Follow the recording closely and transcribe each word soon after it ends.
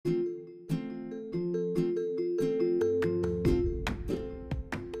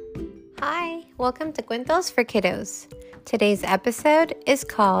Welcome to Cuentos for Kiddos. Today's episode is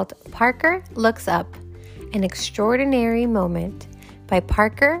called Parker Looks Up, an Extraordinary Moment by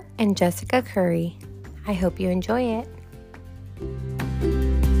Parker and Jessica Curry. I hope you enjoy it.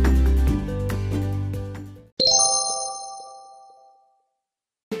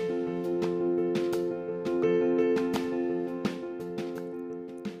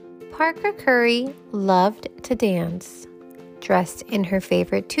 Parker Curry loved to dance. Dressed in her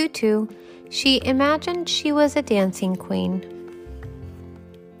favorite tutu, she imagined she was a dancing queen.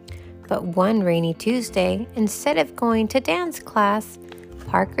 But one rainy Tuesday, instead of going to dance class,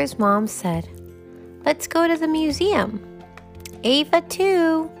 Parker's mom said, "Let's go to the museum." Ava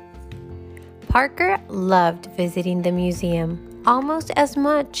too. Parker loved visiting the museum almost as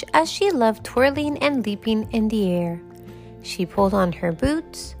much as she loved twirling and leaping in the air. She pulled on her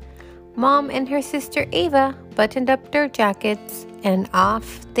boots. Mom and her sister Ava buttoned up their jackets and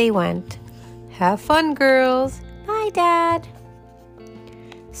off they went. "Have fun, girls." "Bye, Dad."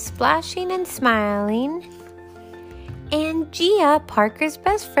 Splashing and smiling, and Gia, Parker's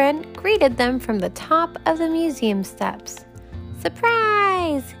best friend, greeted them from the top of the museum steps.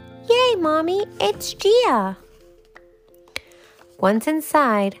 "Surprise! Yay, Mommy, it's Gia." Once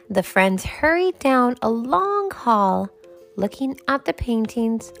inside, the friends hurried down a long hall, looking at the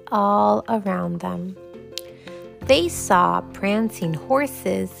paintings all around them. They saw prancing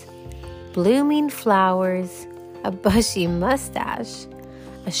horses, blooming flowers, a bushy mustache,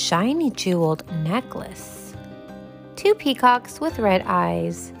 a shiny jeweled necklace, 2 peacocks with red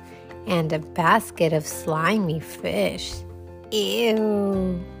eyes, and a basket of slimy fish.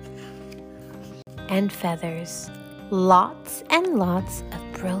 Ew! And feathers. Lots and lots of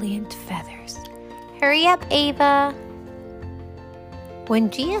brilliant feathers. "Hurry up, Ava." When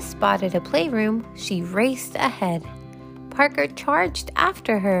Gia spotted a playroom, she raced ahead. Parker charged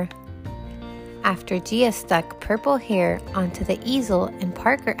after her. After Gia stuck purple hair onto the easel and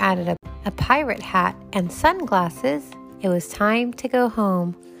Parker added a pirate hat and sunglasses, it was time to go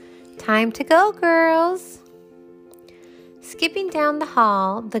home. "Time to go, girls." Skipping down the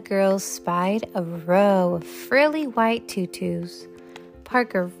hall, the girls spied a row of frilly white tutus.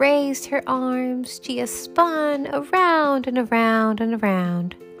 Parker raised her arms. Gia spun around and around and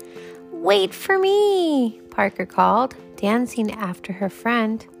around. "Wait for me," Parker called, dancing after her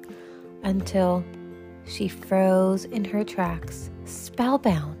friend, until she froze in her tracks,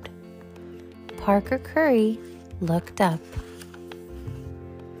 spellbound. Parker Curry looked up.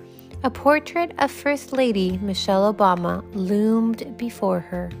 A portrait of First Lady Michelle Obama loomed before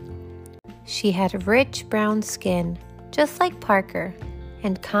her. She had rich brown skin, just like Parker,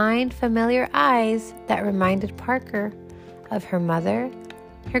 and kind, familiar eyes that reminded Parker of her mother,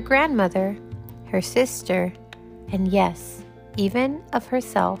 her grandmother, her sister, and yes, even of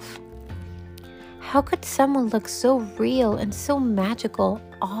herself. How could someone look so real and so magical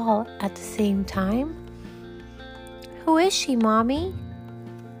all at the same time? "Who is she, Mommy?"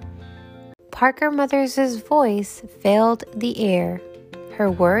 Parker Mothers' voice filled the air,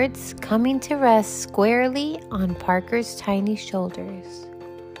 her words coming to rest squarely on Parker's tiny shoulders.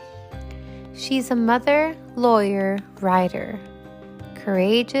 "She's a mother, lawyer, writer.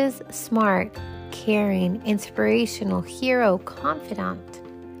 Courageous, smart, caring, inspirational, hero, confidant.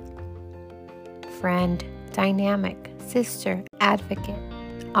 Friend, dynamic, sister, advocate,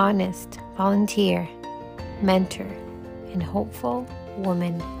 honest, volunteer, mentor, and hopeful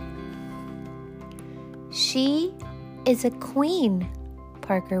woman. She is a queen,"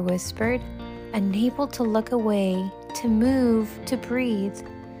 Parker whispered, unable to look away, to move, to breathe.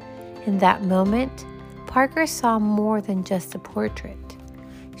 In that moment, Parker saw more than just a portrait.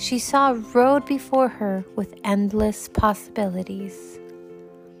 She saw a road before her with endless possibilities.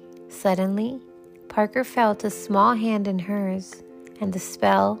 Suddenly, Parker felt a small hand in hers, and the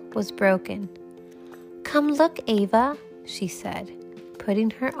spell was broken. "Come look, Ava," she said, putting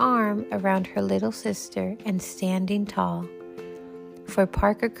her arm around her little sister and standing tall. For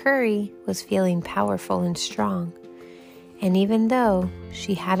Parker Curry was feeling powerful and strong. And even though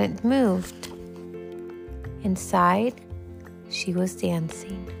she hadn't moved, inside, she was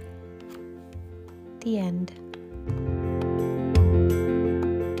dancing. The end.